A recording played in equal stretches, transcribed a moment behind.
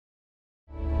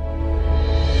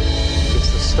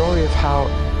how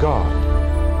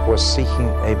God was seeking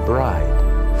a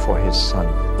bride for his son.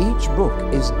 Each book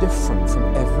is different from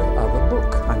every other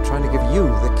book. I'm trying to give you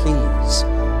the keys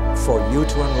for you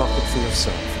to unlock it for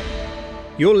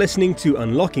yourself. You're listening to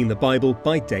Unlocking the Bible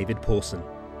by David Pawson.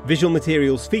 Visual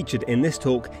materials featured in this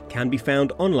talk can be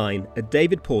found online at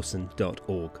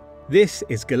davidpawson.org. This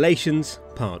is Galatians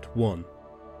Part 1.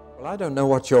 Well, I don't know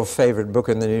what your favorite book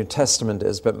in the New Testament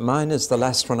is, but mine is the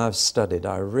last one I've studied.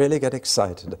 I really get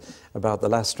excited about the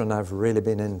last one I've really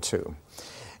been into.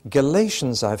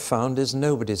 Galatians, I've found, is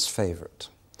nobody's favorite.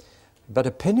 But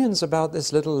opinions about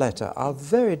this little letter are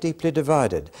very deeply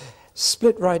divided,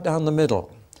 split right down the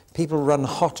middle. People run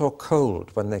hot or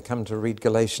cold when they come to read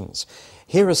Galatians.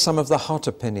 Here are some of the hot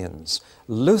opinions.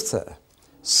 Luther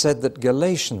said that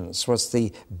Galatians was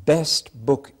the best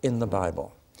book in the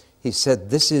Bible. He said,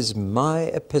 "This is my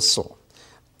epistle.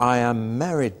 I am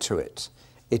married to it.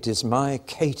 It is my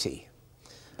Katie."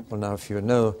 Well, now, if you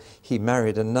know, he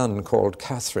married a nun called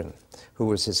Catherine, who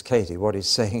was his Katie. What he's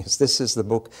saying is, this is the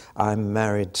book I'm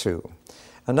married to.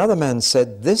 Another man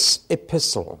said, this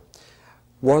epistle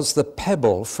was the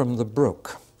pebble from the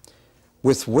brook,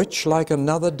 with which, like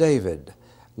another David,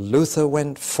 Luther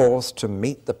went forth to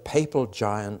meet the papal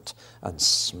giant and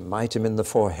smite him in the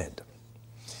forehead.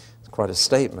 It's quite a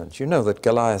statement. You know that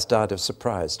Goliath died of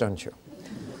surprise, don't you?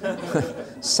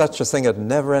 Such a thing had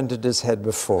never entered his head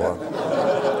before.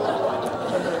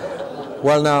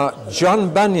 Well, now,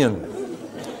 John Bunyan,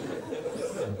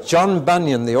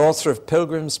 the author of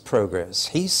Pilgrim's Progress,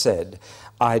 he said,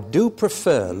 "I do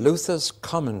prefer Luther's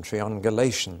commentary on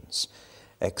Galatians,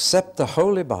 except the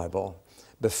Holy Bible,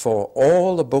 before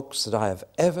all the books that I have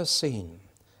ever seen,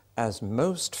 as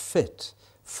most fit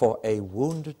for a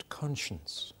wounded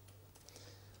conscience."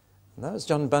 And that was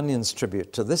John Bunyan's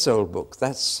tribute to this old book.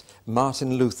 That's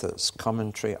Martin Luther's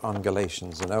commentary on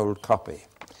Galatians, an old copy.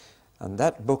 And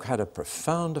that book had a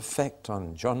profound effect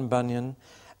on John Bunyan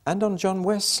and on John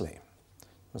Wesley.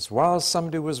 It was while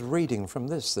somebody was reading from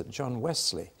this that John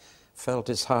Wesley felt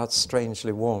his heart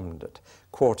strangely warmed at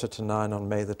 8:45 on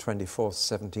May the 24th,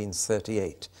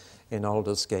 1738, in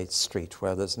Aldersgate Street,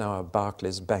 where there's now a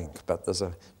Barclays Bank, but there's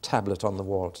a tablet on the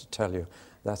wall to tell you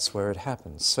that's where it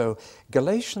happened. So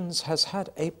Galatians has had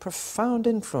a profound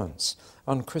influence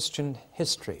on Christian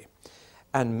history,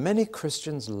 and many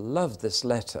Christians love this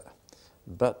letter,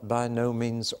 but by no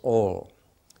means all.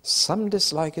 Some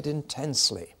dislike it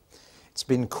intensely. It's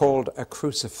been called a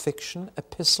crucifixion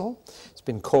epistle. It's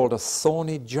been called a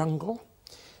thorny jungle.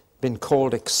 Been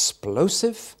called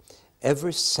explosive.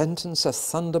 Every sentence a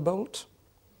thunderbolt.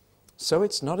 So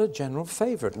it's not a general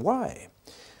favorite. Why?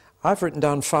 I've written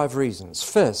down 5 reasons.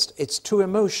 First, it's too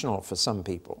emotional for some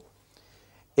people.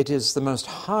 It is the most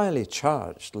highly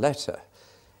charged letter.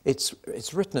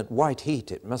 It's written at white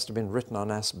heat. It must have been written on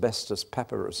asbestos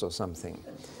papyrus or something,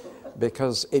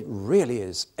 because it really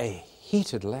is a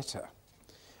heated letter.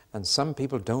 And some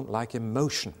people don't like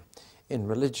emotion in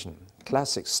religion.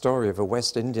 Classic story of a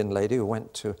West Indian lady who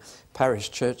went to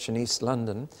parish church in East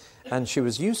London, and she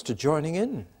was used to joining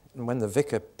in. And when the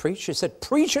vicar preached, she said,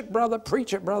 preach it, brother,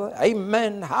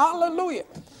 amen, hallelujah."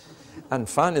 And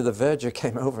finally the verger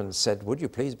came over and said, "Would you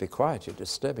please be quiet, you're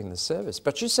disturbing the service."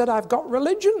 But she said, "I've got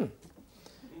religion."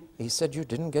 He said, "You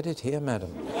didn't get it here,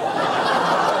 madam."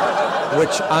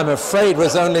 Which I'm afraid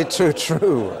was only too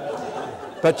true.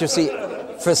 But you see,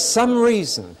 for some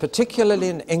reason, particularly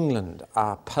in England,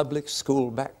 our public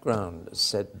school background has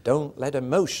said, don't let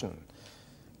emotion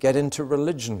get into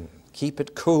religion. Keep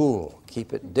it cool,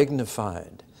 keep it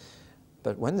dignified.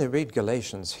 But when they read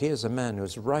Galatians, here's a man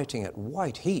who's writing at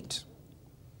white heat.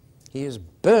 He is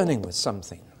burning with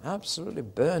something, absolutely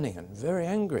burning and very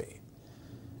angry.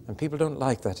 And people don't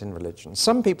like that in religion.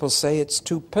 Some people say it's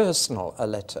too personal a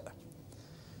letter.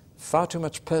 Far too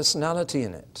much personality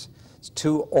in it. It's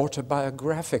too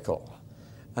autobiographical.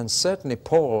 And certainly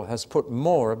Paul has put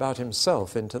more about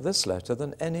himself into this letter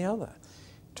than any other.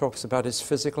 He talks about his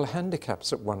physical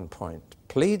handicaps at one point,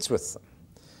 pleads with them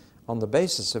on the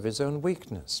basis of his own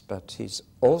weakness. But he's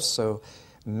also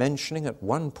mentioning at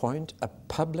one point a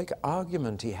public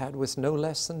argument he had with no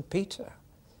less than Peter,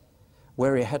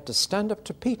 where he had to stand up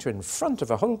to Peter in front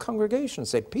of a whole congregation and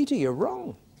say, "Peter, you're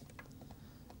wrong."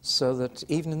 So that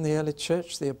even in the early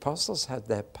church, the apostles had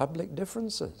their public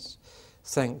differences.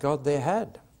 Thank God they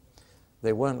had.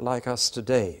 They weren't like us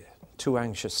today, too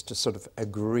anxious to sort of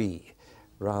agree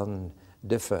rather than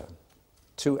differ,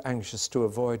 too anxious to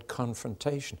avoid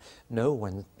confrontation. No,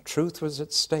 when truth was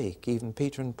at stake, even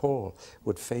Peter and Paul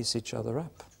would face each other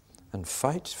up and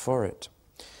fight for it.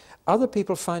 Other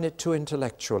people find it too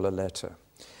intellectual a letter,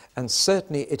 and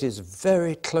certainly it is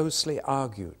very closely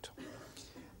argued.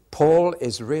 Paul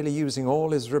is really using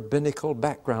all his rabbinical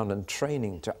background and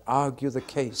training to argue the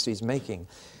case he's making.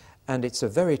 And it's a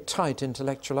very tight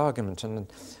intellectual argument.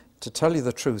 And to tell you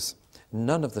the truth,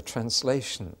 none of the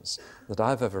translations that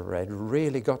I've ever read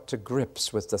really got to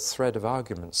grips with the thread of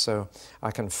argument. So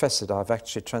I confess it, I've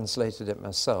actually translated it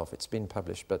myself. It's been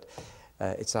published, but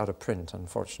it's out of print,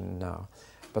 unfortunately, now.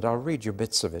 But I'll read you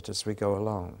bits of it as we go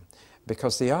along,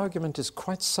 because the argument is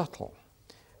quite subtle,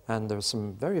 and there are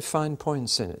some very fine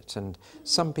points in it. And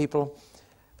some people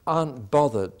aren't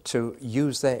bothered to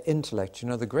use their intellect. You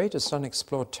know, the greatest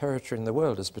unexplored territory in the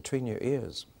world is between your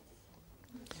ears.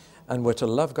 And we're to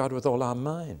love God with all our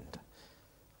mind.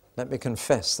 Let me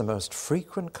confess, the most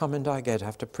frequent comment I get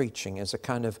after preaching is a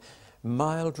kind of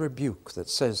mild rebuke that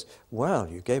says, well,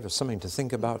 you gave us something to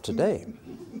think about today.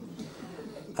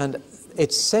 And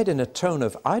it's said in a tone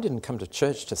of, I didn't come to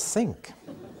church to think,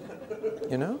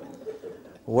 you know?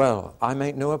 Well, I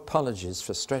make no apologies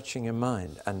for stretching your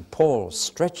mind, and Paul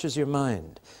stretches your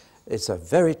mind. It's a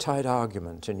very tight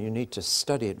argument, and you need to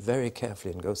study it very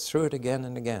carefully and go through it again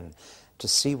and again to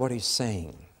see what he's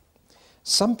saying.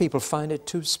 Some people find it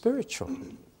too spiritual,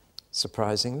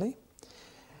 surprisingly.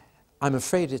 I'm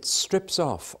afraid it strips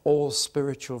off all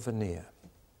spiritual veneer.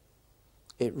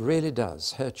 It really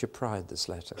does hurt your pride, this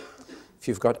letter. If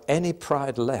you've got any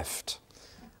pride left,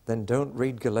 then don't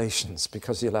read Galatians,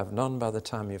 because you'll have none by the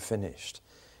time you're finished.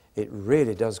 It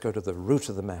really does go to the root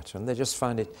of the matter, and they just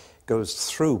find it goes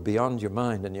through beyond your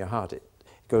mind and your heart. It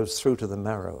goes through to the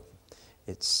marrow.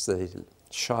 It's the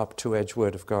sharp two-edged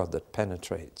word of God that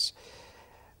penetrates.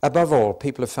 Above all,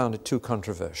 people have found it too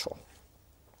controversial,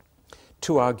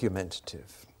 too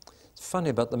argumentative. It's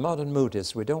funny, but the modern mood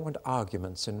is we don't want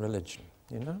arguments in religion,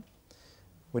 you know?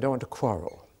 We don't want to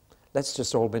quarrel. Let's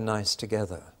just all be nice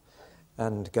together.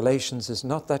 And Galatians is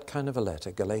not that kind of a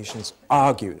letter. Galatians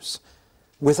argues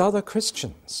with other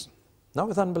Christians, not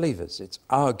with unbelievers. It's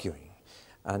arguing.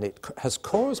 And it has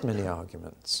caused many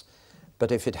arguments.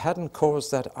 But if it hadn't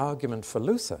caused that argument for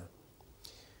Luther,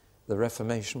 the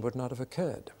Reformation would not have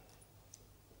occurred.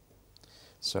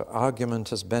 So argument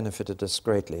has benefited us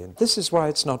greatly. And this is why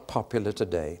it's not popular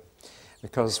today,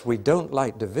 because we don't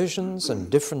like divisions, and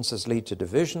differences lead to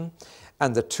division.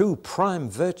 And the two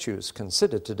prime virtues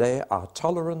considered today are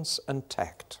tolerance and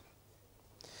tact.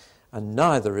 And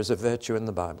neither is a virtue in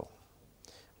the Bible.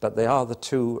 But they are the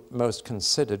two most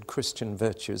considered Christian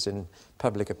virtues in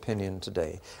public opinion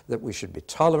today, that we should be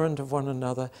tolerant of one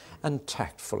another and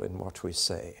tactful in what we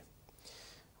say.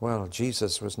 Well,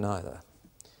 Jesus was neither,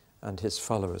 and his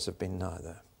followers have been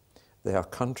neither. They are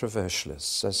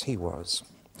controversialists, as he was.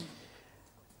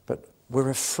 But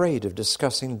we're afraid of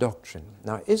discussing doctrine.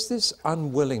 Now, is this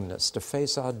unwillingness to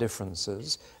face our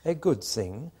differences a good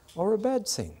thing or a bad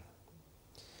thing?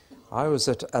 I was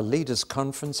at a leaders'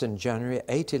 conference in January,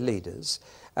 80 leaders,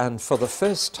 and for the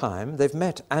first time, they've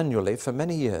met annually for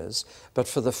many years, but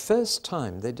for the first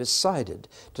time they decided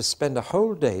to spend a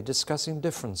whole day discussing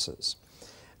differences.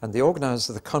 And the organizers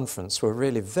of the conference were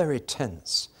really very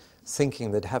tense,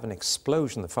 thinking they'd have an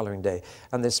explosion the following day.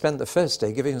 And they spent the first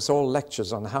day giving us all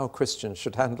lectures on how Christians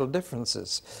should handle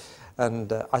differences.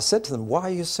 And I said to them, why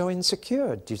are you so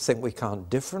insecure? Do you think we can't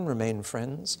differ and remain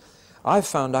friends? I've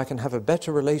found I can have a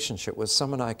better relationship with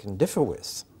someone I can differ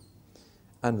with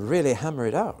and really hammer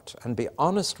it out and be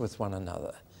honest with one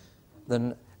another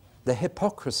than the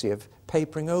hypocrisy of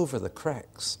papering over the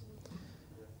cracks.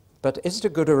 But is it a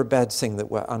good or a bad thing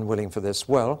that we're unwilling for this?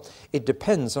 Well, it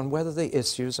depends on whether the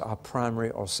issues are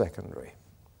primary or secondary.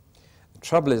 The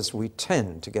trouble is we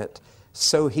tend to get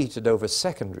so heated over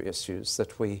secondary issues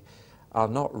that we are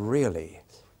not really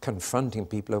confronting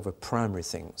people over primary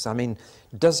things. I mean,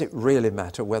 does it really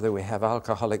matter whether we have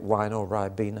alcoholic wine or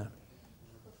Ribena?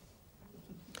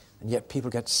 And yet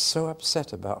people get so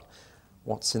upset about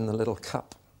what's in the little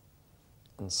cup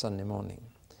on Sunday morning.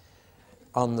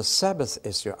 On the Sabbath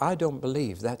issue, I don't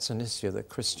believe that's an issue that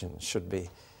Christians should be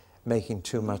making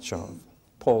too much of.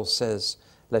 Paul says,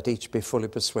 let each be fully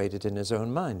persuaded in his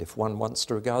own mind. If one wants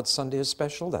to regard Sunday as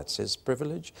special, that's his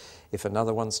privilege. If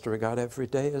another wants to regard every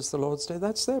day as the Lord's Day,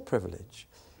 that's their privilege.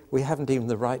 We haven't even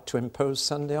the right to impose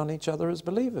Sunday on each other as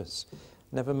believers,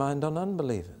 never mind on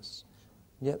unbelievers.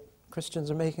 Yet Christians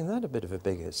are making that a bit of a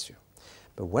big issue.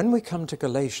 But when we come to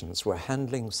Galatians, we're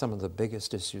handling some of the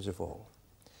biggest issues of all.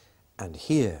 And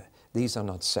here, these are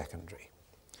not secondary.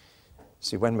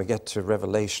 See, when we get to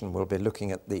Revelation, we'll be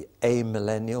looking at the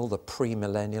amillennial, the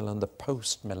premillennial, and the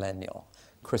postmillennial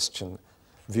Christian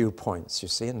viewpoints, you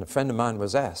see. And a friend of mine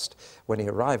was asked when he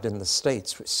arrived in the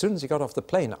States, as soon as he got off the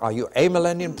plane, are you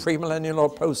amillennial, premillennial, or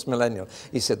postmillennial?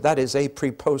 He said, that is a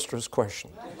preposterous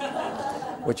question,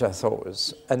 which I thought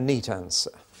was a neat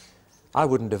answer. I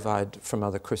wouldn't divide from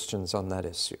other Christians on that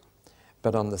issue.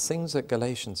 But on the things that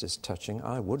Galatians is touching,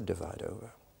 I would divide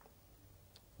over.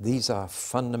 These are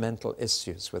fundamental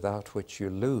issues without which you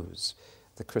lose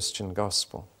the Christian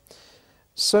gospel.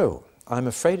 So, I'm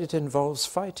afraid it involves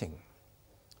fighting.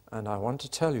 And I want to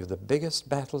tell you, the biggest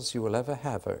battles you will ever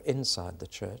have are inside the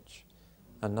church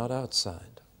and not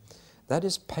outside. That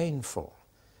is painful,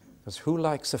 because who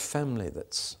likes a family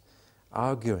that's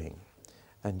arguing,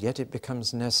 and yet it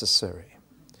becomes necessary?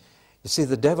 You see,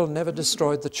 the devil never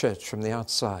destroyed the church from the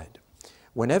outside.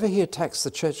 Whenever he attacks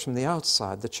the church from the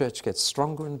outside, the church gets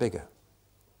stronger and bigger.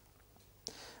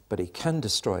 But he can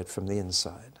destroy it from the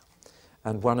inside.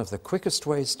 And one of the quickest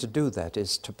ways to do that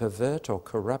is to pervert or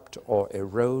corrupt or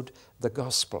erode the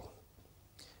gospel.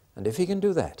 And if he can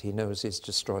do that, he knows he's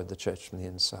destroyed the church from the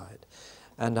inside.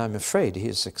 And I'm afraid he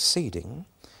is succeeding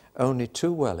only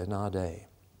too well in our day.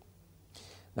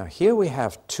 Now here we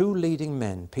have two leading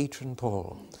men, Peter and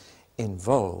Paul,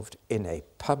 involved in a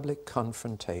public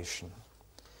confrontation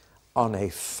on a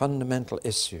fundamental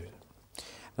issue.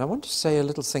 And I want to say a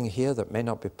little thing here that may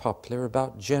not be popular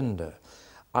about gender.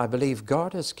 I believe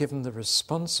God has given the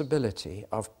responsibility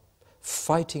of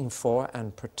fighting for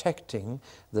and protecting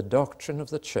the doctrine of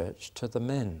the church to the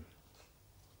men.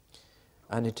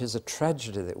 And it is a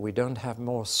tragedy that we don't have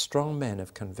more strong men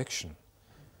of conviction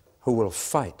who will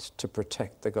fight to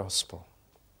protect the gospel.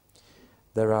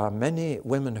 There are many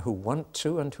women who want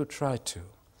to and who try to,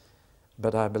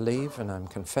 but I believe, and I'm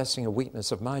confessing a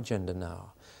weakness of my gender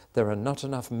now, there are not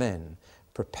enough men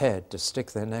prepared to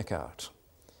stick their neck out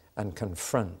and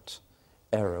confront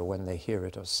error when they hear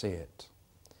it or see it.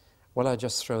 Well, I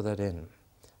just throw that in.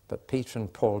 But Peter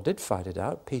and Paul did fight it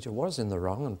out. Peter was in the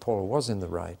wrong and Paul was in the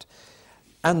right.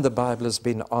 And the Bible has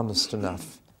been honest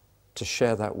enough to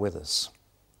share that with us.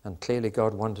 And clearly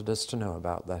God wanted us to know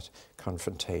about that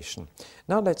confrontation.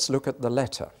 Now let's look at the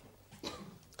letter.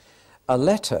 A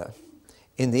letter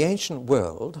in the ancient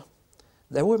world,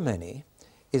 there were many,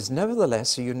 is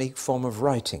nevertheless a unique form of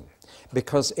writing.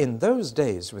 Because in those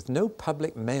days, with no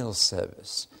public mail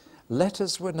service,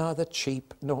 letters were neither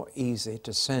cheap nor easy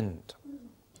to send.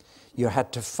 You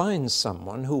had to find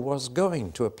someone who was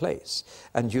going to a place,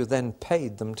 and you then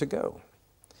paid them to go.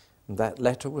 That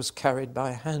letter was carried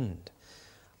by hand.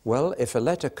 Well, if a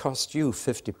letter cost you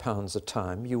 £50 a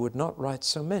time, you would not write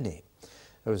so many.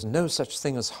 There was no such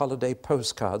thing as holiday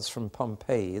postcards from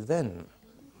Pompeii then.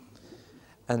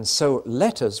 And so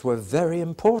letters were very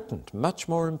important, much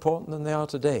more important than they are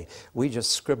today. We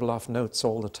just scribble off notes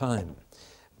all the time.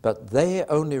 But they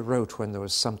only wrote when there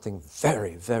was something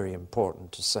very, very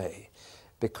important to say,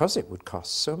 because it would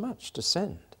cost so much to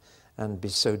send and be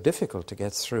so difficult to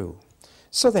get through.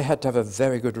 So they had to have a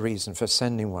very good reason for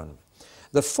sending one.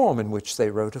 The form in which they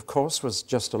wrote, of course, was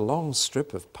just a long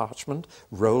strip of parchment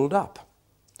rolled up.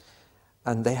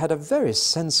 And they had a very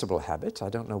sensible habit. I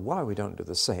don't know why we don't do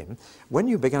the same. When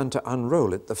you began to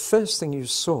unroll it, the first thing you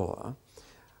saw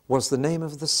was the name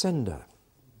of the sender,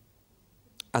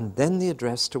 and then the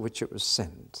address to which it was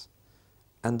sent,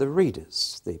 and the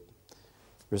readers, the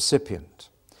recipient.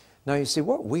 Now, you see,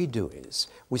 what we do is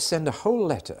we send a whole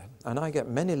letter, and I get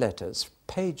many letters,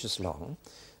 pages long.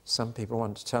 Some people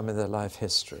want to tell me their life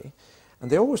history,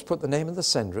 and they always put the name of the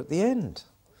sender at the end.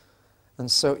 And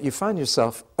so you find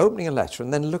yourself opening a letter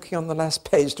and then looking on the last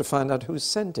page to find out who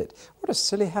sent it. What a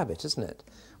silly habit, isn't it?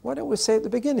 Why don't we say at the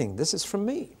beginning, this is from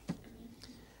me?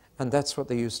 And that's what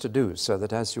they used to do, so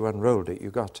that as you unrolled it, you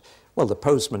got, well, the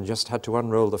postman just had to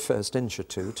unroll the first inch or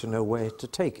two to know where to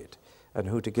take it and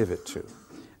who to give it to.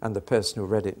 And the person who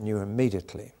read it knew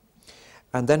immediately.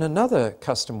 And then another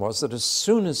custom was that as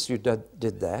soon as you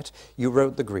did that, you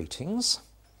wrote the greetings.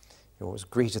 You always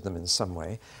greeted them in some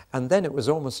way. And then it was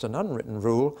almost an unwritten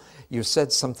rule, you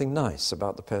said something nice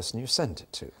about the person you sent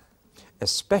it to,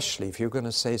 especially if you're going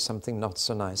to say something not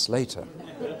so nice later.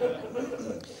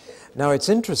 Now, it's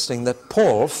interesting that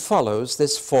Paul follows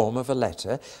this form of a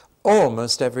letter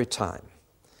almost every time.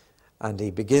 And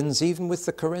he begins even with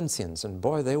the Corinthians, and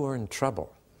boy, they were in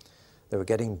trouble. They were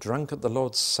getting drunk at the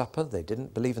Lord's Supper. They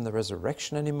didn't believe in the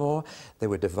resurrection anymore. They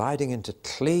were dividing into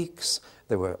cliques.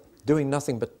 They were doing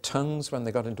nothing but tongues when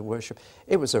they got into worship.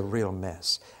 It was a real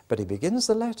mess. But he begins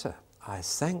the letter, I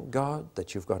thank God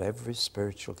that you've got every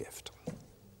spiritual gift.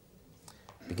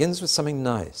 Begins with something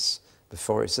nice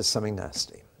before he says something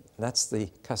nasty. That's the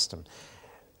custom.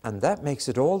 And that makes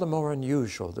it all the more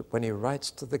unusual that when he writes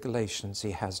to the Galatians,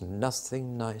 he has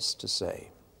nothing nice to say.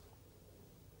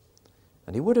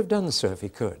 And he would have done so if he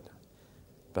could.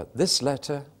 But this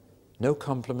letter, no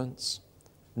compliments,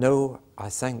 no, I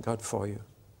thank God for you,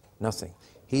 nothing.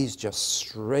 He's just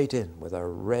straight in with a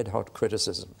red-hot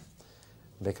criticism.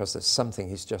 because there's something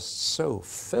he's just so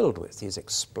filled with. He's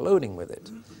exploding with it,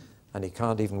 and he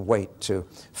can't even wait to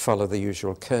follow the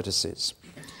usual courtesies.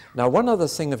 Now, one other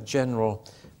thing of general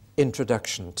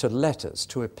introduction to letters,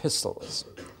 to epistles.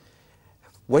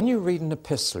 When you read an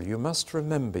epistle, you must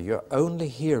remember you're only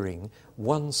hearing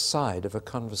one side of a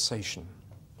conversation.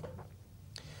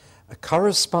 A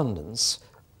correspondence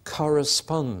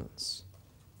corresponds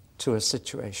to a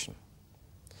situation.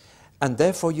 And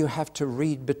therefore you have to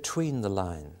read between the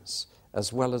lines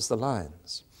as well as the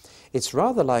lines. It's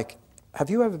rather like, have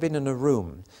you ever been in a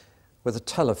room with a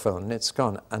telephone and it's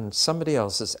gone and somebody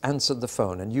else has answered the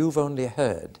phone and you've only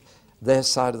heard their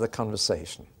side of the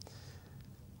conversation?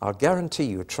 I'll guarantee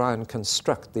you try and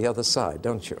construct the other side,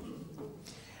 don't you?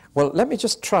 Well, let me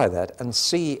just try that and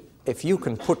see if you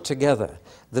can put together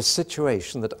the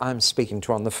situation that I'm speaking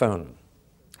to on the phone.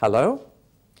 Hello?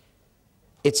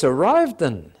 It's arrived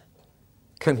then.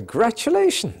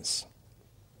 Congratulations.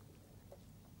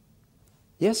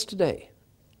 Yesterday.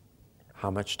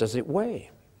 How much does it weigh?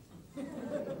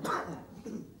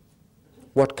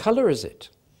 What color is it?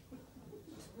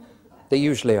 They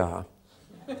usually are.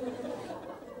 Do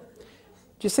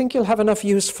you think you'll have enough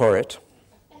use for it?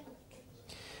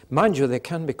 Mind you, they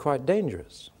can be quite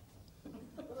dangerous.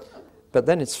 But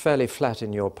then it's fairly flat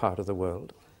in your part of the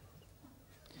world.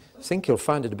 Think you'll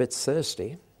find it a bit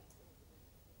thirsty.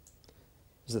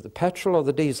 Is it the petrol or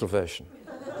the diesel version?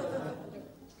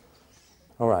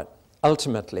 All right.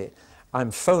 Ultimately,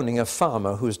 I'm phoning a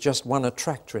farmer who's just won a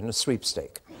tractor in a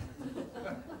sweepstake.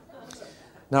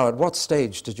 Now, at what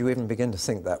stage did you even begin to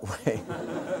think that way?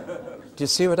 Do you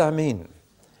see what I mean?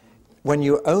 When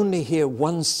you only hear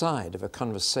one side of a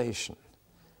conversation,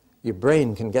 your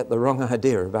brain can get the wrong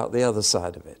idea about the other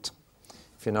side of it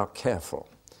if you're not careful,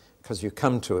 because you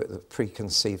come to it with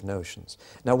preconceived notions.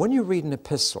 Now, when you read an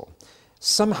epistle,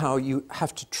 somehow you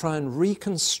have to try and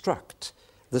reconstruct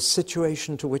the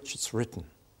situation to which it's written.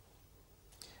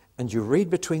 And you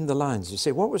read between the lines. You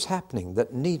say, what was happening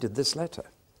that needed this letter?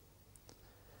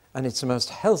 And it's the most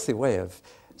healthy way of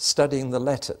studying the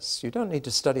letters. You don't need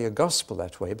to study a gospel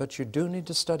that way, but you do need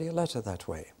to study a letter that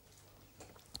way.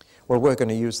 Well, we're going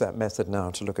to use that method now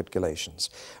to look at Galatians.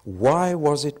 Why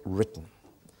was it written?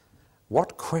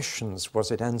 What questions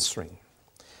was it answering?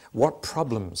 What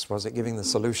problems was it giving the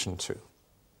solution to?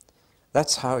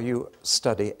 That's how you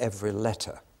study every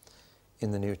letter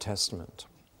in the New Testament.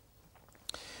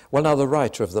 Well, now, the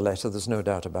writer of the letter, there's no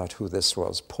doubt about who this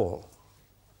was, Paul.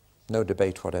 No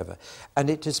debate whatever. And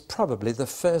it is probably the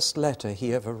first letter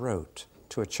he ever wrote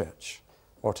to a church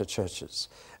or to churches.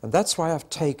 And that's why I've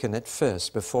taken it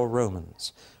first before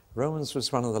Romans. Romans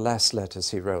was one of the last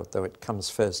letters he wrote, though it comes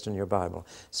first in your Bible.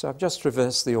 So I've just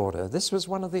reversed the order. This was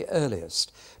one of the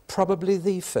earliest, probably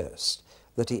the first,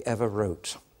 that he ever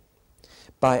wrote.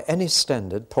 By any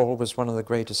standard, Paul was one of the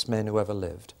greatest men who ever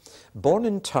lived. Born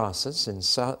in Tarsus, in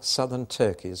southern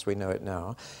Turkey, as we know it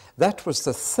now, that was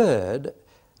the third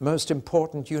most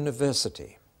important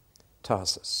university,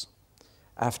 Tarsus.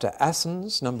 After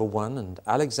Athens, number 1, and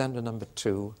Alexander, number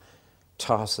 2,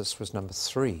 Tarsus was number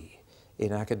 3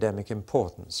 in academic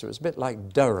importance. It was a bit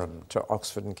like Durham to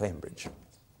Oxford and Cambridge.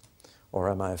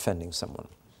 Or am I offending someone?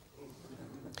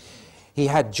 He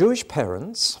had Jewish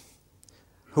parents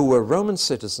who were Roman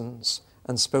citizens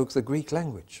and spoke the Greek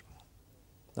language.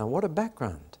 Now, what a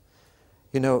background.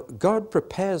 You know, God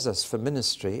prepares us for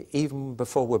ministry even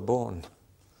before we're born.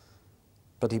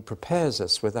 But he prepares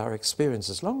us with our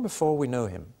experiences long before we know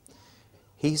him.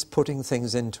 He's putting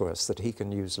things into us that he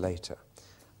can use later.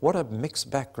 What a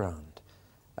mixed background.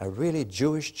 A really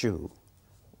Jewish Jew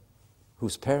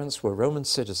whose parents were Roman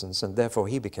citizens, and therefore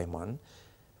he became one,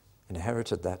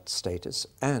 inherited that status,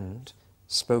 and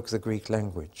spoke the Greek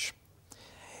language.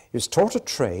 He was taught a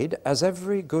trade, as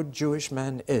every good Jewish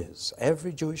man is.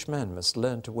 Every Jewish man must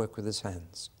learn to work with his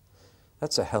hands.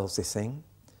 That's a healthy thing.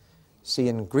 See,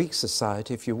 in Greek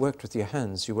society, if you worked with your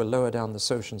hands, you were lower down the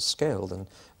social scale than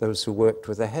those who worked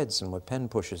with their heads and were pen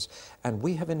pushers. And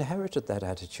we have inherited that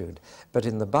attitude. But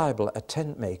in the Bible, a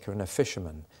tent maker and a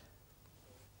fisherman,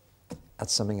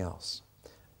 that's something else.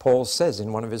 Paul says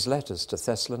in one of his letters to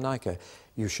Thessalonica,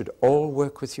 you should all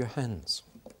work with your hands.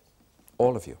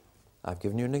 All of you. I've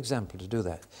given you an example to do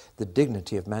that. The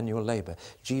dignity of manual labor.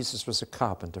 Jesus was a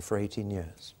carpenter for 18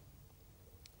 years.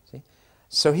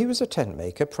 So he was a tent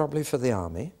maker, probably for the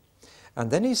army,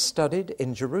 and then he studied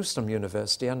in Jerusalem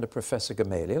University under Professor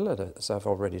Gamaliel, as I've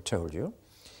already told you,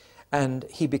 and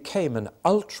he became an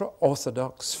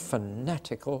ultra-Orthodox,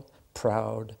 fanatical,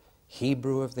 proud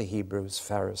Hebrew of the Hebrews,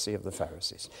 Pharisee of the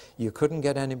Pharisees. You couldn't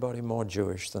get anybody more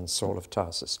Jewish than Saul of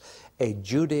Tarsus, a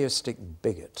Judaistic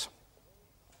bigot.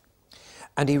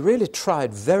 And he really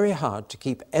tried very hard to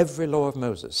keep every law of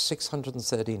Moses,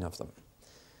 613 of them.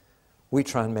 We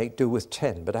try and make do with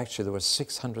 10, but actually there were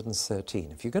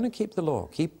 613. If you're going to keep the law,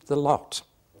 keep the lot.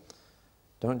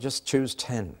 Don't just choose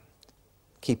 10.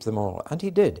 Keep them all. And he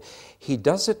did. He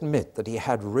does admit that he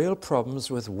had real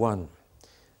problems with one.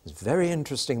 It's very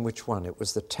interesting which one. It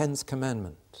was the 10th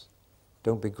commandment.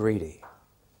 Don't be greedy.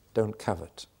 Don't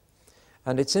covet.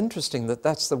 And it's interesting that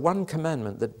that's the one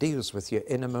commandment that deals with your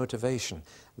inner motivation.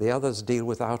 The others deal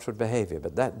with outward behavior,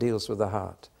 but that deals with the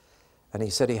heart. And he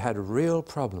said he had real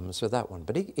problems with that one.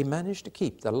 But he managed to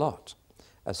keep the lot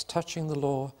as touching the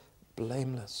law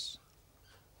blameless.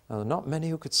 Now, there are not many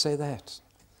who could say that.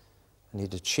 And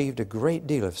he'd achieved a great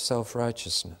deal of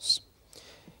self-righteousness.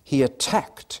 He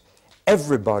attacked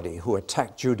everybody who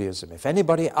attacked Judaism. If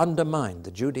anybody undermined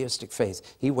the Judaistic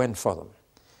faith, he went for them.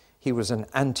 He was an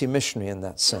anti-missionary in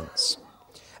that sense.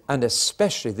 And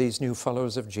especially these new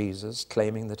followers of Jesus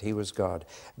claiming that he was God.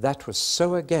 That was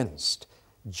so against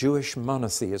Jewish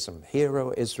monotheism. Hear,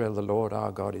 O Israel, the Lord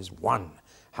our God is one.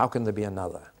 How can there be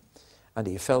another? And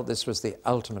he felt this was the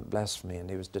ultimate blasphemy, and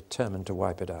he was determined to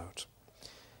wipe it out.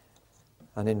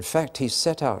 And in fact, he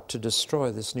set out to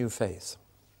destroy this new faith.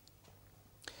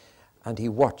 And he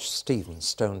watched Stephen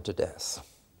stoned to death.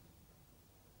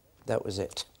 That was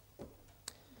it.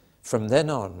 From then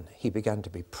on, he began to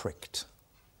be pricked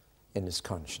in his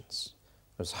conscience.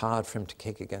 It was hard for him to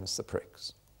kick against the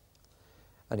pricks.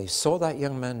 And he saw that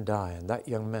young man die, and that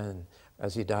young man,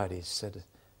 as he died, he said,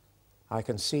 I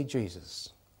can see Jesus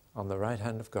on the right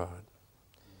hand of God.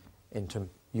 Into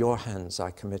your hands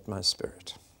I commit my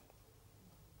spirit.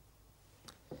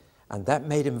 And that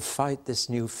made him fight this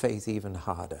new faith even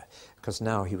harder, because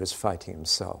now he was fighting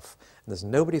himself. And there's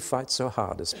nobody fights so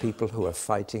hard as people who are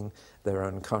fighting their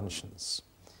own conscience.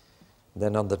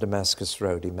 Then on the Damascus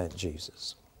Road, he met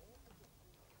Jesus.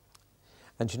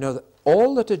 And you know that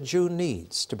all that a Jew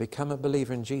needs to become a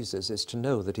believer in Jesus is to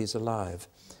know that he's alive.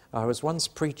 I was once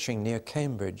preaching near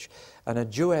Cambridge, and a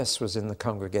Jewess was in the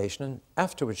congregation, and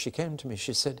afterwards she came to me,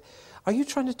 she said, are you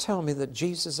trying to tell me that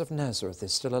Jesus of Nazareth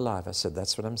is still alive? I said,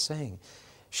 that's what I'm saying.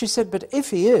 She said, but if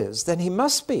he is, then he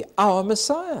must be our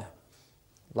Messiah.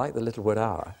 Like the little word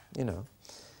our, you know.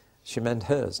 She meant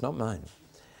hers, not mine.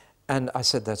 And I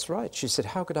said, that's right. She said,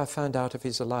 how could I find out if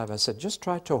he's alive? I said, just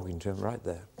try talking to him right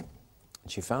there.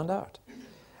 And she found out.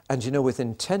 And you know,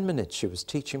 within 10 minutes, she was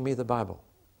teaching me the Bible.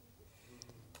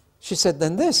 She said,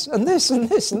 then this, and this, and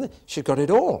this, and this. She got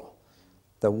it all.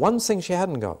 The one thing she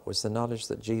hadn't got was the knowledge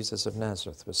that Jesus of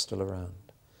Nazareth was still around.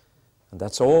 And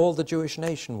that's all the Jewish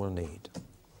nation will need.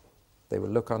 They will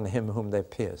look on him whom they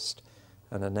pierced,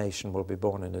 and a nation will be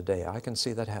born in a day. I can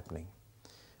see that happening.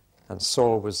 And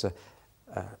Saul was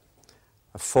a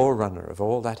forerunner of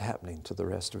all that happening to the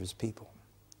rest of his people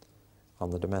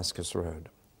on the Damascus Road.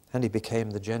 And he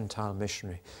became the Gentile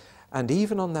missionary. And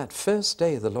even on that first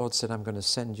day, the Lord said, I'm going to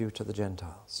send you to the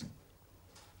Gentiles.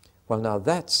 Well, now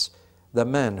that's the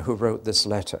man who wrote this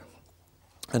letter.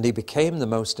 And he became the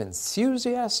most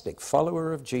enthusiastic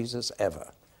follower of Jesus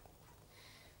ever.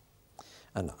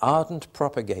 An ardent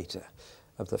propagator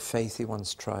of the faith he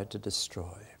once tried to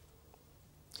destroy.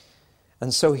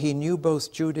 And so he knew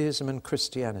both Judaism and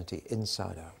Christianity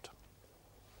inside out.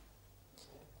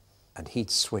 And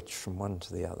he'd switch from one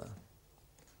to the other.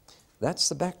 That's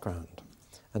the background.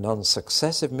 And on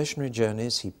successive missionary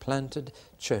journeys, he planted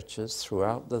churches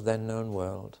throughout the then-known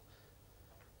world,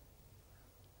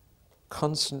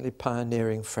 constantly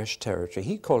pioneering fresh territory.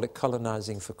 He called it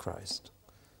colonizing for Christ.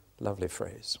 Lovely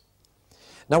phrase.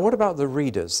 Now, what about the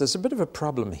readers? There's a bit of a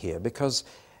problem here, because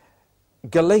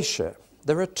Galatia,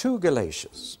 there are two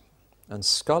Galatias, and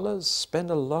scholars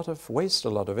waste a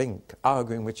lot of ink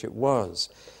arguing which it was.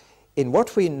 In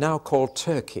what we now call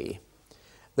Turkey,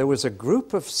 there was a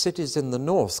group of cities in the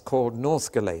north called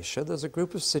North Galatia. There's a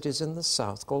group of cities in the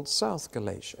south called South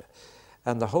Galatia.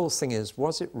 And the whole thing is,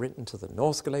 was it written to the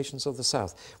North Galatians or the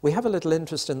South? We have a little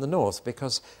interest in the north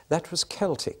because that was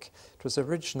Celtic. It was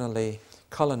originally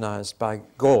colonized by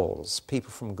Gauls,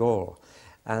 people from Gaul.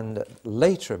 And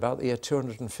later, about the year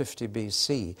 250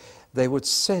 BC, they would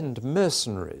send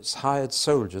mercenaries, hired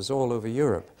soldiers all over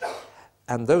Europe.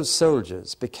 And those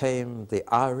soldiers became the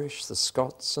Irish, the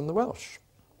Scots, and the Welsh,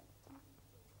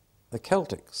 the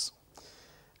Celtics.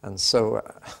 And so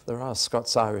there are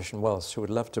Scots, Irish, and Welsh who would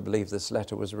love to believe this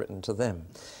letter was written to them.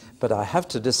 But I have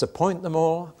to disappoint them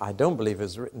all. I don't believe it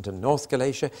was written to North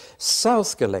Galatia.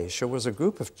 South Galatia was a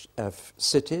group of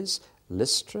cities,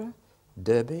 Lystra,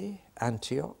 Derbe,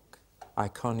 Antioch,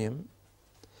 Iconium.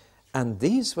 And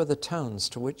these were the towns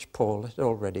to which Paul had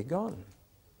already gone.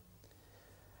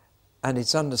 And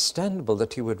it's understandable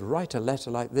that he would write a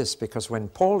letter like this, because when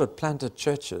Paul had planted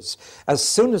churches, as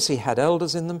soon as he had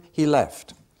elders in them, he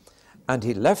left. And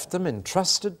he left them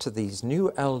entrusted to these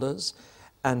new elders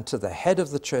and to the head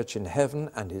of the church in heaven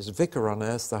and his vicar on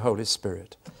earth, the Holy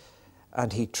Spirit.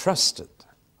 And he trusted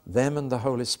them and the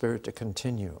Holy Spirit to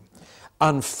continue.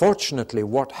 Unfortunately,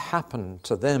 what happened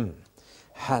to them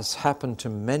has happened to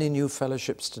many new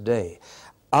fellowships today.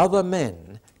 Other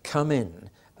men come in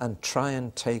and try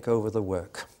and take over the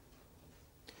work.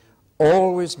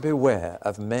 Always beware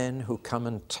of men who come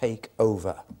and take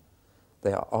over.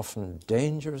 They are often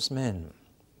dangerous men.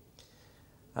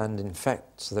 And in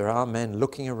fact, there are men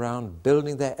looking around,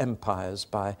 building their empires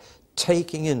by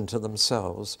taking into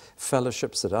themselves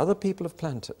fellowships that other people have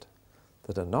planted,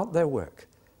 that are not their work,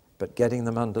 but getting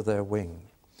them under their wing.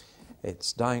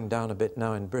 It's dying down a bit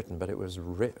now in Britain, but it was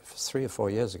 3 or 4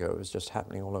 years ago, it was just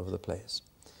happening all over the place.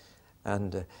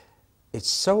 And it's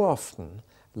so often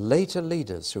later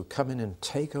leaders who come in and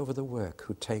take over the work,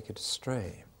 who take it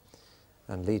astray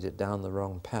and lead it down the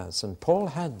wrong paths. And Paul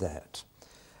had that.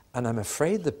 And I'm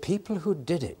afraid the people who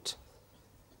did it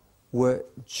were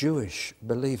Jewish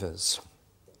believers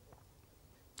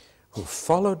who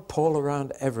followed Paul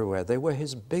around everywhere. They were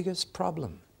his biggest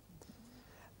problem.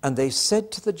 And they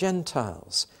said to the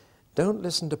Gentiles, don't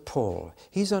listen to Paul.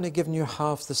 He's only given you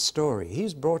half the story.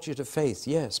 He's brought you to faith,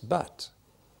 yes, but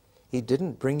he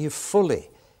didn't bring you fully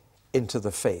into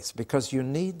the faith, because you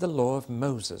need the law of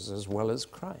Moses as well as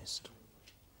Christ.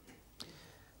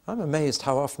 I'm amazed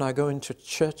how often I go into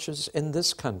churches in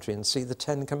this country and see the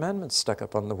 10 Commandments stuck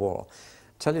up on the wall.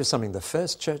 I'll tell you something, the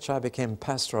first church I became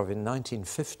pastor of in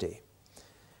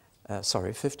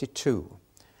 52.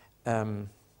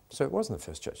 So it wasn't the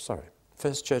first church, sorry.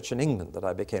 First church in England that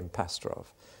I became pastor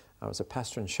of. I was a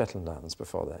pastor in Shetland Islands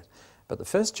before that. But the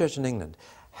first church in England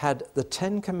had the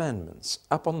 10 Commandments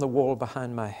up on the wall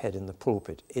behind my head in the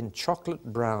pulpit in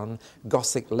chocolate brown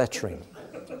Gothic lettering.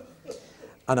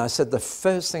 And I said, the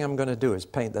first thing I'm going to do is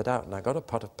paint that out. And I got a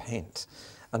pot of paint,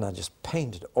 and I just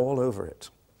painted all over it.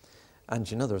 And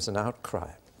you know, there was an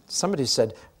outcry. Somebody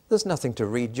said, there's nothing to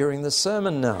read during the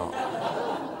sermon now.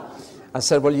 I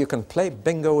said, well, you can play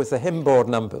bingo with the hymn board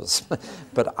numbers,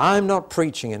 but I'm not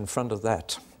preaching in front of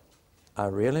that. I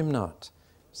really am not.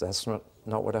 That's not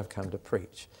what I've come to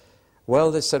preach.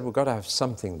 Well, they said, we've got to have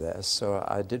something there, so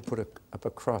I did put up a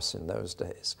cross in those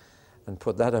days and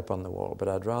put that up on the wall, but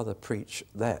I'd rather preach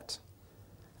that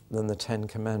than the 10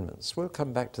 Commandments. We'll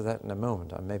come back to that in a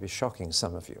moment. I may be shocking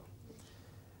some of you.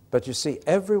 But you see,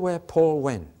 everywhere Paul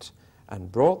went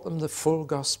and brought them the full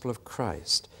gospel of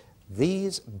Christ,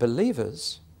 these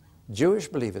believers, Jewish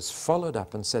believers, followed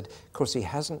up and said, of course, he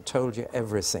hasn't told you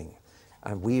everything,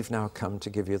 and we've now come to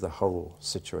give you the whole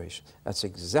situation. That's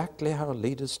exactly how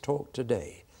leaders talk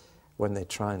today when they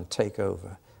try and take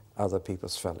over other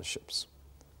people's fellowships.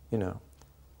 You know,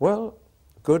 well,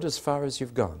 good as far as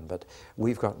you've gone, but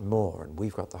we've got more, and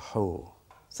we've got the whole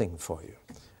thing for you.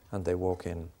 And they walk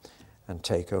in and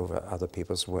take over other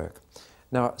people's work.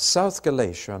 Now, South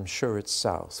Galatia, I'm sure it's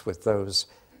south, with those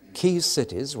key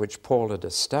cities which Paul had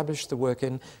established the work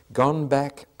in, gone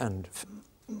back and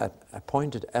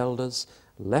appointed elders,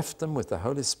 left them with the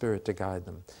Holy Spirit to guide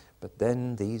them. But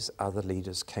then these other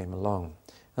leaders came along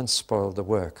and spoiled the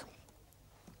work.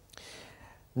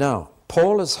 Now,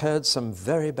 Paul has heard some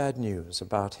very bad news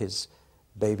about his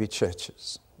baby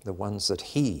churches, the ones that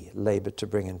he labored to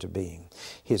bring into being.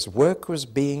 His work was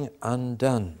being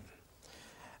undone.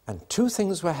 And two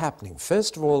things were happening.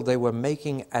 First of all, they were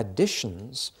making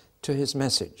additions to his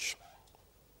message.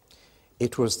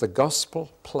 It was the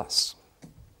gospel plus.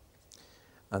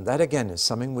 And that again is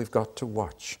something we've got to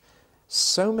watch.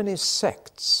 So many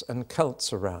sects and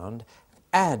cults around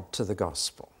add to the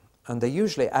gospel. And they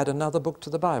usually add another book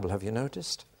to the Bible, have you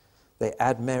noticed? They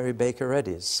add Mary Baker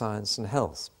Eddy's Science and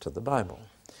Health to the Bible.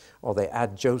 Or they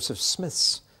add Joseph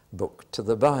Smith's book to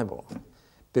the Bible.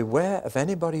 Beware of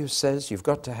anybody who says you've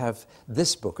got to have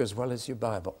this book as well as your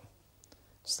Bible.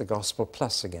 It's the gospel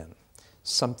plus again.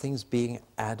 Something's being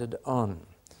added on.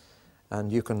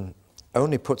 And you can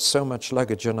only put so much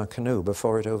luggage on a canoe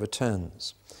before it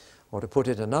overturns. Or to put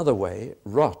it another way,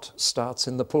 rot starts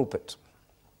in the pulpit.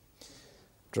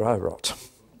 Dry rot.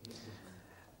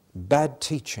 Bad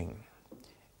teaching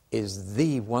is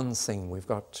the one thing we've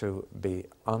got to be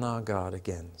on our guard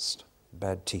against.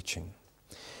 Bad teaching.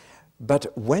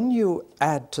 But when you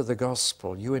add to the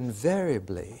gospel, you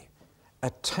invariably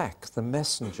attack the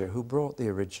messenger who brought the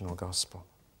original gospel.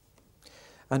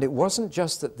 And it wasn't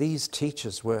just that these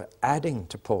teachers were adding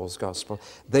to Paul's gospel,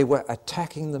 they were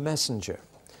attacking the messenger.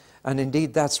 And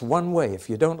indeed, that's one way. If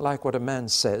you don't like what a man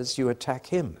says, you attack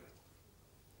him.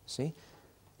 See?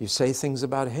 You say things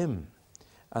about him.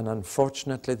 And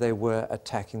unfortunately, they were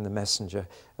attacking the messenger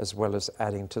as well as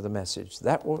adding to the message.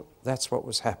 That's what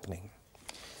was happening.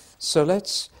 So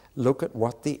let's look at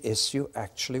what the issue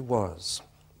actually was.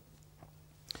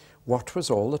 What was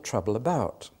all the trouble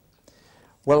about?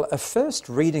 Well, a first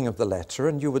reading of the letter,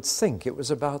 and you would think it was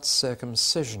about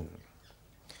circumcision.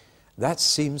 That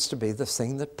seems to be the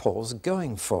thing that Paul's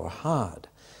going for hard.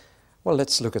 Well,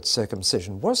 let's look at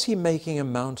circumcision. Was he making a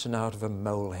mountain out of a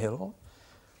molehill?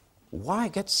 Why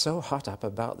get so hot up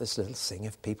about this little thing?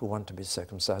 If people want to be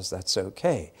circumcised, that's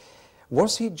okay.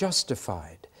 Was he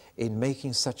justified in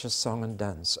making such a song and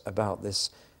dance about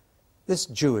this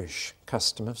Jewish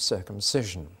custom of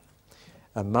circumcision?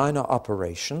 A minor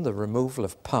operation, the removal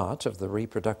of part of the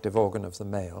reproductive organ of the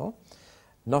male,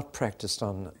 not practiced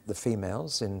on the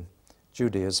females in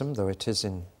Judaism, though it is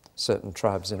in certain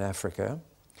tribes in Africa.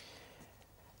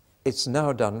 It's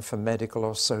now done for medical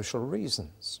or social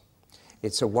reasons.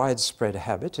 It's a widespread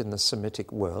habit in the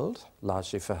Semitic world,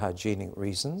 largely for hygienic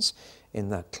reasons in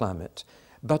that climate.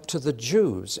 But to the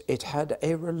Jews, it had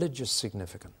a religious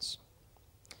significance.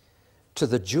 To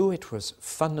the Jew, it was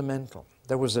fundamental.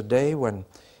 There was a day when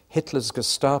Hitler's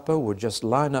Gestapo would just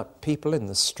line up people in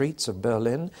the streets of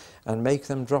Berlin and make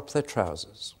them drop their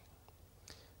trousers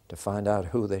to find out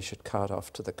who they should cart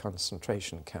off to the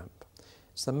concentration camp.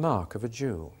 It's the mark of a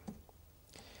Jew.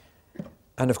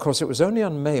 And of course, it was only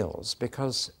on males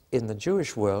because in the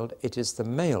Jewish world, it is the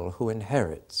male who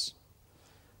inherits.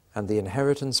 And the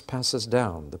inheritance passes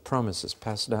down, the promise is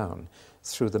passed down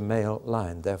through the male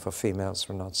line. Therefore, females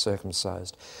were not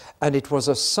circumcised. And it was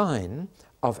a sign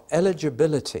of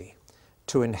eligibility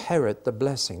to inherit the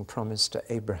blessing promised to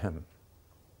Abraham.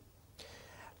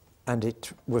 And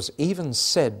it was even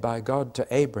said by God to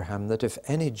Abraham that if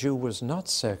any Jew was not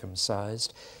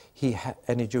circumcised,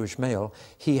 any Jewish male,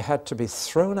 he had to be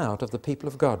thrown out of the people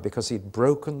of God because he'd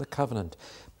broken the covenant.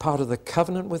 Part of the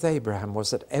covenant with Abraham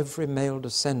was that every male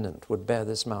descendant would bear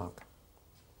this mark.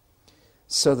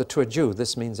 So that to a Jew,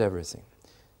 this means everything.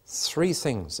 Three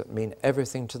things that mean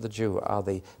everything to the Jew are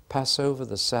the Passover,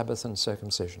 the Sabbath, and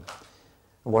circumcision.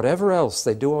 Whatever else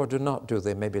they do or do not do,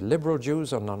 they may be liberal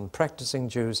Jews or non-practicing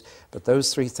Jews, but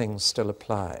those three things still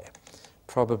apply.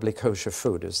 Probably kosher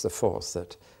food is the fourth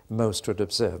that most would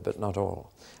observe, but not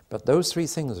all. But those three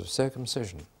things of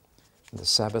circumcision, the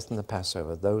Sabbath and the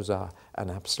Passover, those are an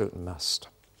absolute must.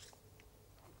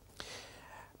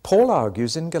 Paul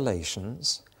argues in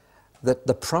Galatians that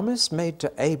the promise made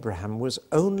to Abraham was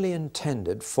only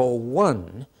intended for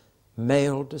one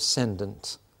male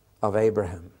descendant of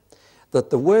Abraham.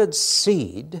 That the word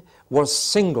seed was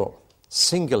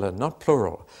singular, not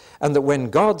plural. And that when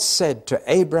God said to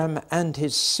Abraham and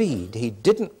his seed, he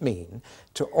didn't mean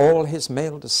to all his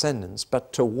male descendants,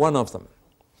 but to one of them.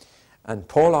 And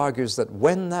Paul argues that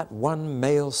when that one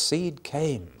male seed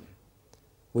came,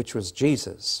 which was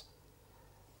Jesus,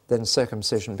 then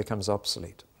circumcision becomes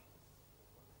obsolete.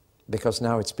 Because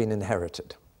now it's been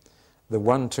inherited. The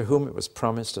one to whom it was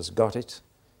promised has got it,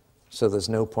 so there's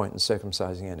no point in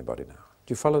circumcising anybody now.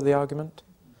 Do you follow the argument?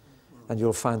 And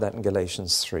you'll find that in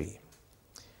Galatians 3.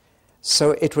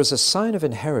 So it was a sign of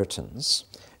inheritance.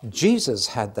 Jesus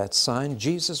had that sign.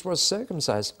 Jesus was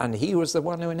circumcised, and he was the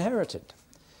one who inherited.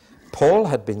 Paul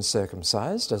had been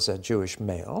circumcised as a Jewish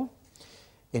male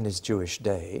in his Jewish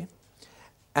day,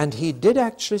 and he did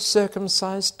actually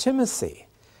circumcise Timothy.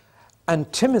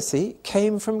 And Timothy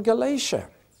came from Galatia.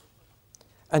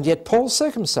 And yet Paul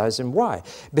circumcised him. Why?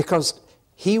 Because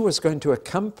he was going to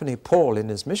accompany Paul in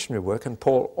his missionary work, and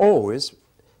Paul always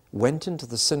went into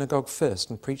the synagogue first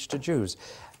and preached to Jews.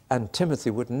 And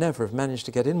Timothy would never have managed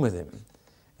to get in with him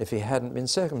if he hadn't been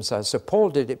circumcised. So Paul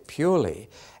did it purely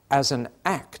as an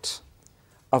act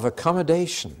of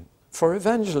accommodation for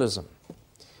evangelism,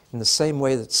 in the same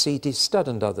way that C.T. Studd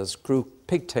and others grew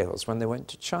pigtails when they went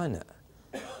to China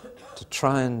to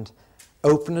try and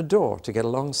open a door to get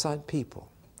alongside people.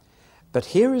 But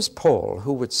here is Paul,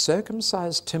 who would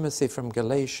circumcise Timothy from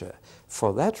Galatia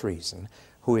for that reason,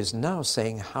 who is now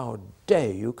saying, how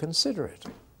dare you consider it?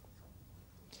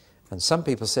 And some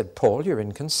people said, Paul, you're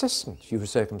inconsistent. You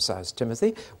circumcised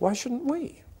Timothy. Why shouldn't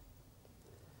we?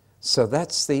 So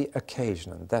that's the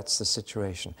occasion, and that's the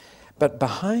situation. But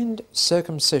behind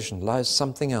circumcision lies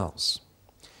something else.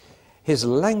 His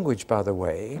language, by the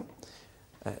way,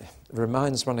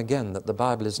 reminds one again that the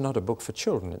Bible is not a book for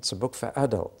children, it's a book for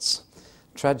adults.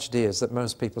 Tragedy is that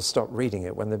most people stop reading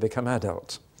it when they become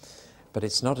adult. But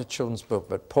it's not a children's book.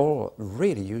 But Paul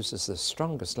really uses the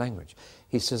strongest language.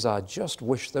 He says, I just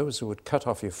wish those who would cut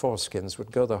off your foreskins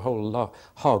would go the whole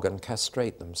hog and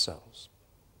castrate themselves.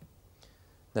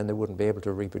 Then they wouldn't be able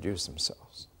to reproduce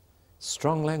themselves.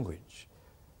 Strong language.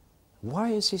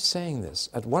 Why is he saying this?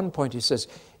 At one point he says,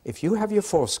 if you have your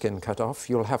foreskin cut off,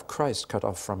 you'll have Christ cut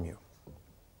off from you.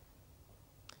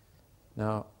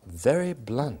 Now, very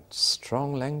blunt,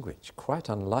 strong language, quite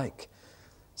unlike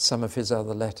some of his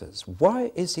other letters.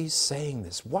 Why is he saying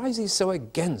this? Why is he so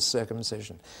against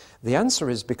circumcision? The answer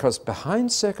is because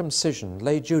behind circumcision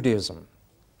lay Judaism.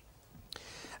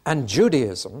 And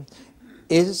Judaism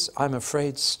is, I'm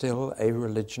afraid, still a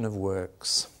religion of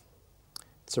works.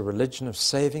 It's a religion of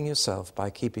saving yourself by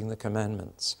keeping the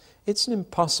commandments. It's an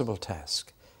impossible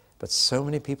task, but so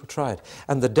many people try it.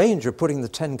 And the danger of putting the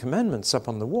 10 Commandments up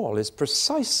on the wall is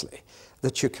precisely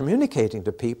that you're communicating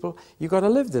to people, you've got to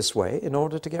live this way in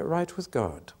order to get right with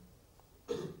God.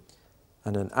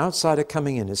 And an outsider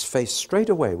coming in is faced straight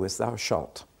away with thou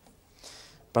shalt.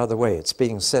 By the way, it's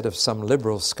being said of some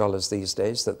liberal scholars these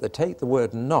days that they take the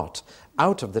word not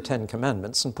out of the 10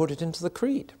 Commandments and put it into the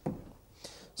creed.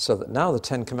 So that now the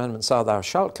 10 Commandments are thou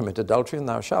shalt commit adultery and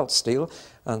thou shalt steal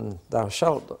and thou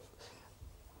shalt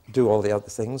do all the other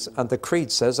things. And the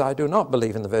creed says, I do not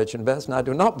believe in the virgin birth and I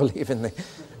do not believe in the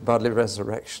bodily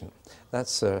resurrection.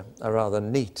 That's a rather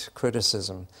neat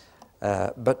criticism.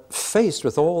 But faced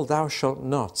with all thou shalt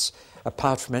nots,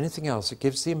 apart from anything else, it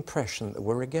gives the impression that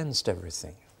we're against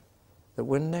everything, that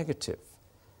we're negative,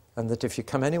 and that if you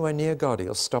come anywhere near God,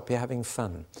 he'll stop you having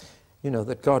fun. You know,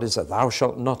 that God is a thou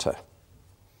shalt notter,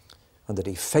 and that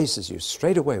he faces you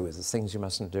straight away with the things you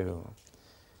mustn't do.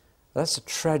 That's a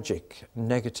tragic,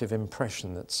 negative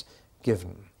impression that's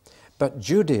given. But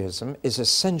Judaism is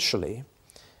essentially...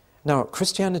 Now,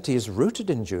 Christianity is rooted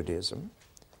in Judaism,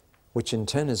 which in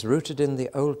turn is rooted in the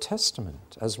Old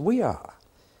Testament, as we are.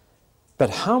 But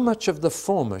how much of the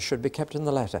former should be kept in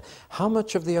the latter? How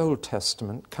much of the Old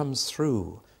Testament comes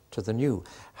through to the New?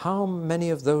 How many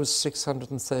of those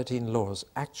 613 laws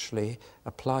actually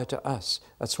apply to us?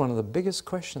 That's one of the biggest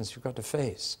questions you've got to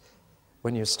face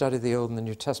when you study the Old and the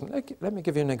New Testament. Let me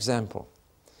give you an example.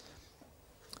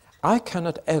 I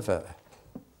cannot ever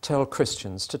tell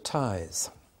Christians to tithe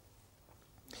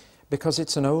because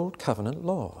it's an old covenant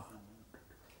law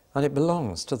and it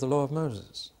belongs to the law of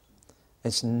Moses.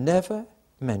 It's never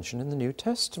mentioned in the New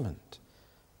Testament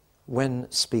when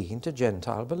speaking to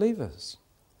Gentile believers.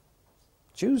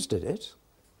 Jews did it,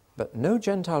 but no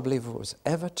Gentile believer was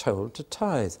ever told to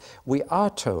tithe. We are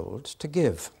told to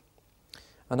give.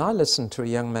 And I listened to a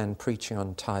young man preaching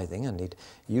on tithing, and he'd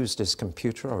used his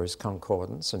computer or his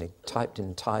concordance, and he typed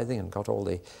in tithing and got all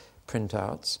the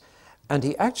printouts. And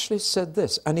he actually said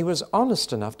this, and he was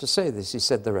honest enough to say this. He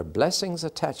said, there are blessings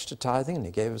attached to tithing, and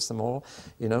he gave us them all.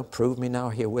 You know, prove me now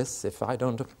herewith if I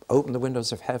don't open the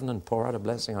windows of heaven and pour out a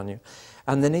blessing on you.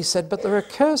 And then he said, but there are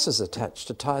curses attached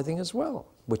to tithing as well,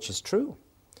 which is true.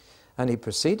 And he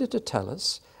proceeded to tell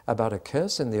us about a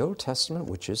curse in the Old Testament,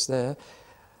 which is there,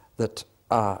 that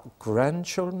our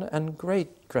grandchildren and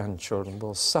great-grandchildren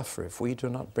will suffer if we do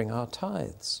not bring our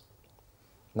tithes.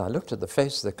 And I looked at the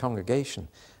face of the congregation,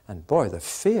 and boy, the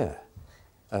fear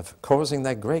of causing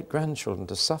their great-grandchildren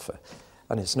to suffer.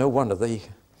 And it's no wonder the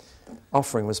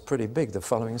offering was pretty big the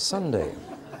following Sunday.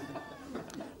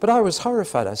 But I was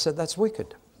horrified. I said, that's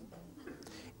wicked.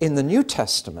 In the New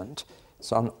Testament,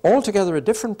 it's on altogether a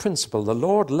different principle. The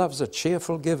Lord loves a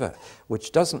cheerful giver,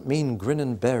 which doesn't mean grin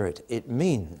and bear it. It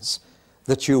means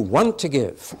that you want to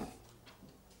give.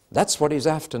 That's what he's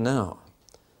after now.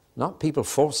 Not people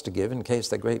forced to give in case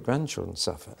their great-grandchildren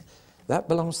suffer. That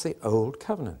belongs to the Old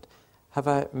Covenant. Have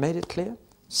I made it clear?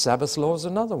 Sabbath law is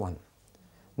another one.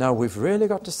 Now, we've really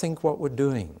got to think what we're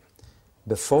doing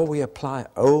before we apply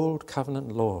Old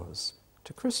Covenant laws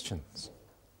to Christians.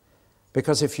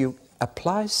 Because if you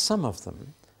apply some of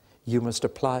them, you must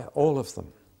apply all of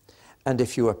them. And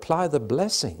if you apply the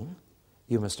blessing,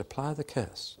 you must apply the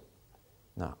curse.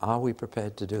 Now, are we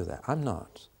prepared to do that? I'm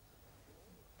not.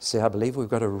 See, I believe we've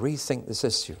got to rethink this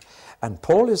issue. And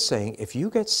Paul is saying, if you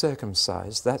get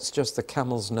circumcised, that's just the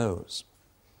camel's nose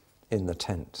in the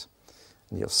tent.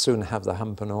 And you'll soon have the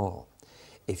hump and all.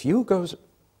 If you go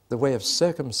the way of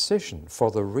circumcision for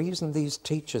the reason these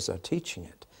teachers are teaching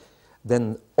it,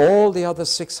 then all the other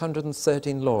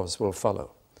 613 laws will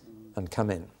follow and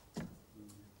come in.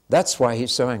 That's why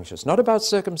he's so anxious. Not about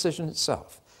circumcision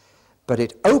itself, but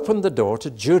it opened the door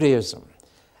to Judaism.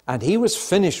 And he was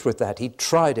finished with that. He'd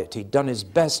tried it. He'd done his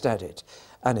best at it.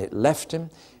 And it left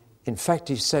him. In fact,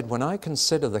 he said, when I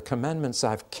consider the commandments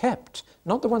I've kept,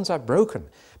 not the ones I've broken,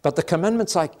 but the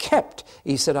commandments I kept,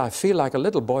 he said, I feel like a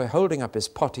little boy holding up his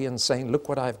potty and saying, look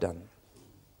what I've done.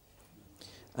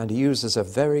 And he uses a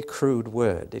very crude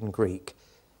word in Greek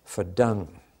for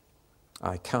dung.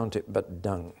 I count it but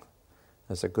dung,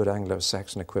 as a good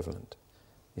Anglo-Saxon equivalent.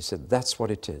 He said, that's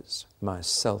what it is, my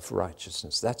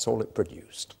self-righteousness. That's all it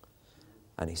produced.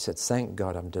 And he said, thank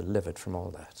God I'm delivered from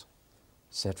all that,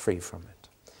 set free from it.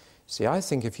 See, I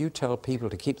think if you tell people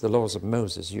to keep the laws of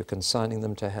Moses, you're consigning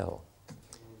them to hell,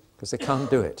 because they can't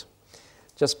do it.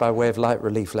 Just by way of light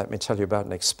relief, let me tell you about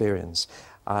an experience.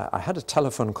 I had a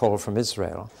telephone call from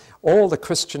Israel. All the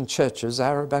Christian churches,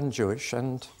 Arab and Jewish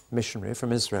and missionary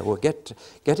from Israel, were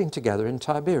getting together in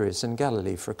Tiberias in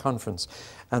Galilee for a conference.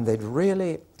 And they'd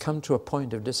really come to a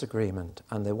point of disagreement.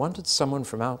 And they wanted someone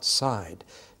from outside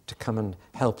to come and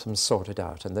help them sort it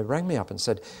out. And they rang me up and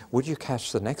said, would you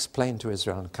catch the next plane to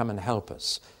Israel and come and help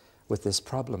us with this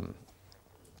problem?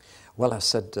 Well, I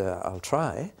said, I'll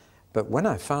try. But when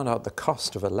I found out the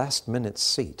cost of a last-minute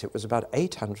seat, it was about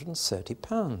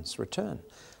 £830 return.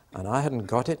 And I hadn't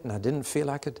got it, and I didn't feel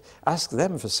I could ask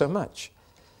them for so much.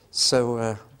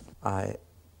 So I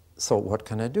thought, what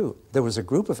can I do? There was a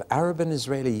group of Arab and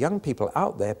Israeli young people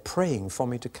out there praying for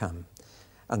me to come.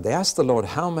 And they asked the Lord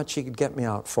how much he could get me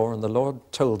out for, and the Lord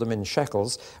told them in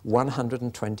shekels,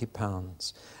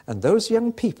 £120. And those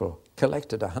young people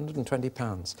collected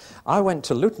 £120. I went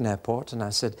to Luton Airport, and I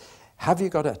said, have you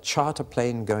got a charter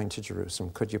plane going to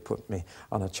Jerusalem? Could you put me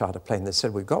on a charter plane? They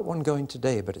said, we've got one going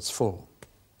today, but it's full.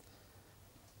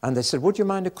 And they said, would you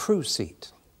mind a crew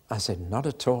seat? I said, not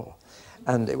at all.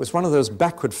 And it was one of those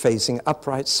backward-facing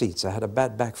upright seats. I had a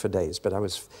bad back for days, but I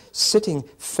was sitting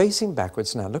facing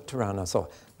backwards, and I looked around and I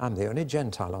thought, I'm the only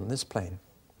Gentile on this plane.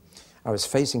 I was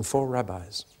facing 4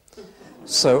 rabbis.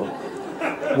 So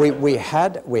we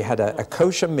had a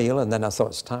kosher meal, and then I thought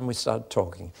it's time we started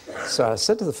talking. So I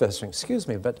said to the first one, excuse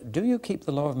me, but do you keep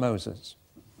the law of Moses?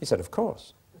 He said, of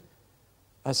course.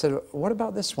 I said, what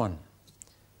about this one?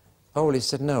 Oh, well, he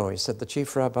said, no. He said, the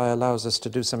chief rabbi allows us to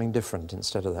do something different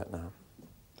instead of that now.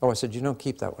 Oh, I said, you don't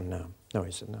keep that one now. No,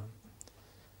 he said, no.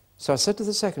 So I said to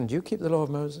the second, do you keep the law of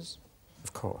Moses?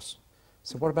 Of course.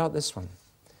 So what about this one?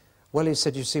 Well, he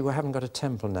said, you see, we haven't got a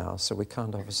temple now, so we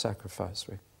can't offer sacrifice.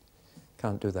 We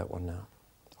can't do that one now.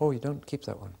 Oh, you don't keep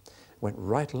that one. Went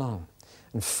right along.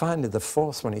 And finally, the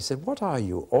fourth one, he said, what are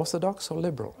you, Orthodox or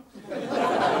liberal?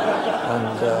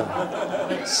 And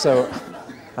so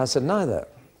I said, neither.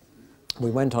 We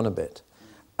went on a bit.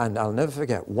 And I'll never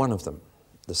forget one of them,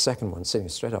 the second one sitting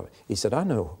straight up. He said, I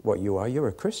know what you are. You're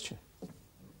a Christian.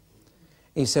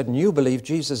 He said, and you believe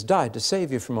Jesus died to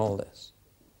save you from all this.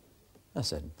 I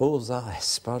said, bullseye,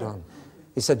 spot on.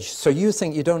 He said, so you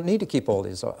think you don't need to keep all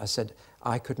these? I said,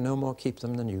 I could no more keep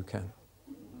them than you can.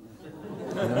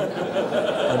 You know?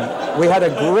 And we had a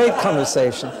great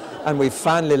conversation, and we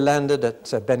finally landed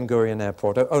at Ben Gurion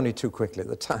Airport, only too quickly at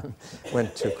the time,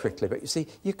 went too quickly. But you see,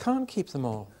 you can't keep them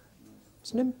all.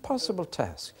 It's an impossible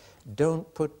task.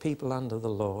 Don't put people under the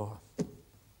law.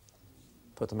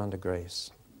 Put them under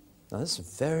grace. Now, this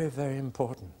is very, very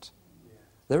important.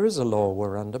 There is a law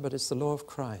we're under, but it's the law of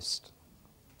Christ.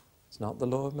 It's not the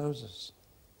law of Moses.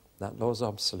 That law's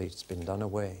obsolete. It's been done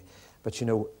away. But you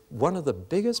know, one of the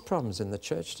biggest problems in the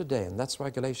church today, and that's why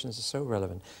Galatians is so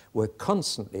relevant, we're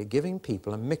constantly giving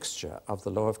people a mixture of the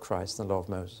law of Christ and the law of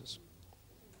Moses.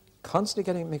 Constantly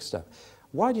getting it mixed up.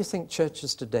 Why do you think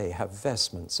churches today have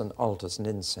vestments and altars and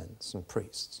incense and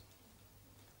priests?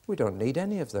 We don't need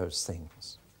any of those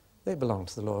things. They belong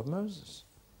to the law of Moses.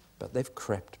 But they've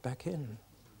crept back in.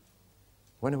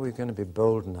 When are we going to be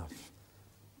bold enough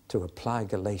to apply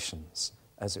Galatians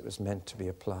as it was meant to be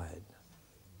applied?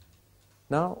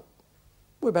 Now,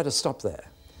 we better stop there,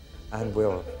 and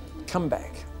we'll come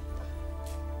back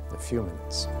in a few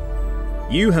minutes.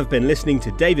 You have been listening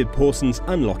to David Pawson's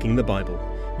Unlocking the Bible.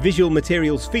 Visual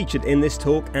materials featured in this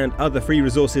talk and other free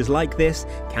resources like this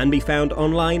can be found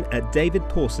online at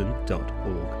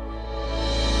davidpawson.org.